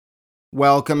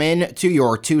Welcome in to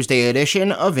your Tuesday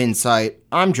edition of Insight.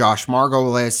 I'm Josh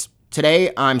Margolis.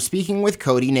 Today, I'm speaking with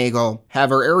Cody Nagel,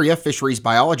 Havre Area Fisheries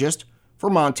Biologist for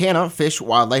Montana Fish,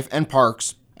 Wildlife, and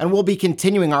Parks, and we'll be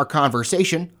continuing our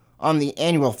conversation on the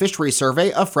annual fishery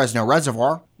survey of Fresno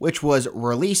Reservoir, which was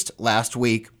released last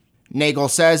week. Nagel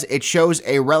says it shows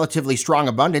a relatively strong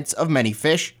abundance of many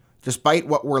fish, despite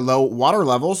what were low water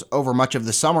levels over much of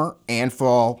the summer and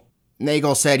fall.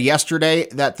 Nagel said yesterday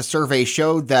that the survey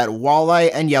showed that walleye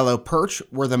and yellow perch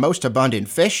were the most abundant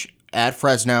fish at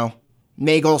Fresno.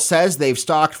 Nagel says they've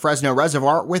stocked Fresno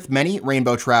Reservoir with many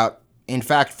rainbow trout. In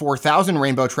fact, 4,000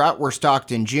 rainbow trout were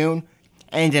stocked in June,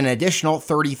 and an additional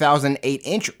 30,000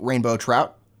 8-inch rainbow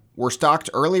trout were stocked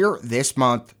earlier this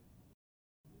month.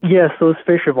 Yes, those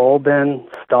fish have all been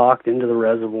stocked into the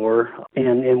reservoir,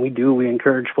 and we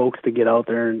encourage folks to get out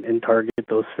there and target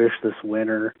those fish this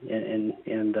winter, and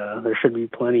there should be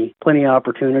plenty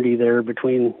opportunity there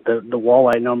between the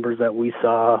walleye numbers that we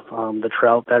saw, the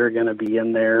trout that are going to be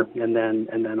in there, and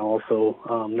then also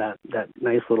that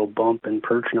nice little bump in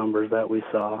perch numbers that we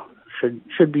saw.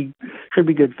 Should be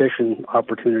good fishing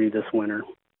opportunity this winter.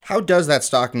 How does that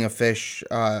stocking of fish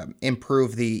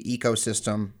improve the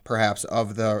ecosystem, perhaps,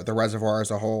 of the reservoir as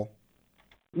a whole?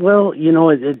 Well,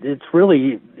 it's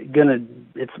really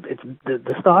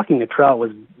the stocking of trout was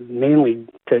mainly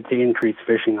to increase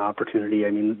fishing opportunity.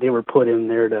 I mean, they were put in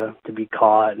there to be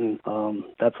caught, and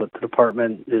that's what the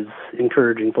department is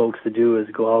encouraging folks to do, is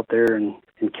go out there and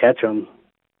catch them.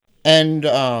 And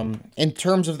in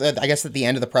terms of I guess at the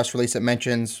end of the press release, it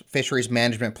mentions fisheries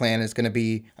management plan is going to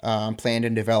be planned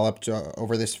and developed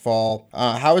over this fall.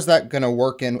 How is that going to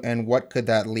work, and what could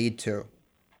that lead to?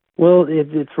 Well,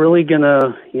 it's really going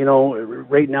to,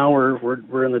 right now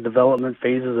we're in the development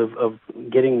phases of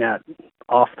getting that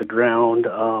off the ground.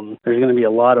 There's going to be a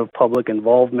lot of public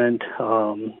involvement.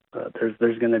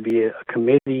 There's going to be a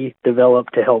committee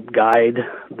developed to help guide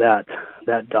that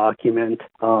document,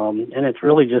 and it's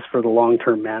really just for the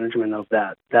long-term management of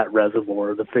that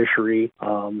reservoir, the fishery,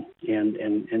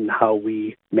 and how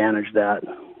we manage that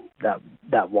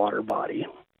water body.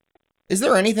 Is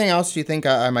there anything else you think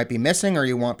I might be missing, or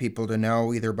you want people to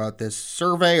know, either about this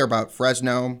survey or about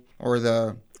Fresno or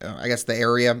the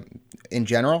area in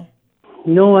general?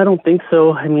 No, I don't think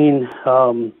so. I mean,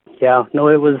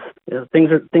 it was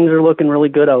things are looking really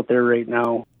good out there right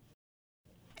now.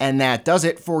 And that does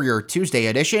it for your Tuesday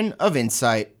edition of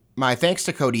Insight. My thanks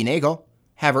to Cody Nagel,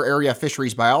 Havre Area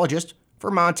Fisheries Biologist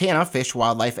for Montana Fish,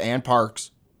 Wildlife, and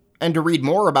Parks. And to read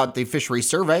more about the fisheries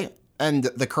survey and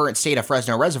the current state of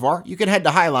Fresno Reservoir, you can head to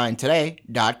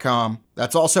HighlineToday.com.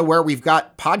 That's also where we've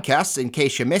got podcasts in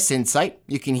case you miss Insight.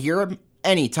 You can hear them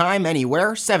anytime,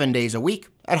 anywhere, 7 days a week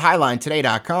at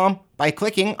HighlineToday.com by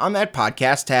clicking on that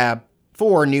podcast tab.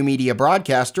 For New Media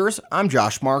Broadcasters, I'm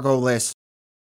Josh Margolis.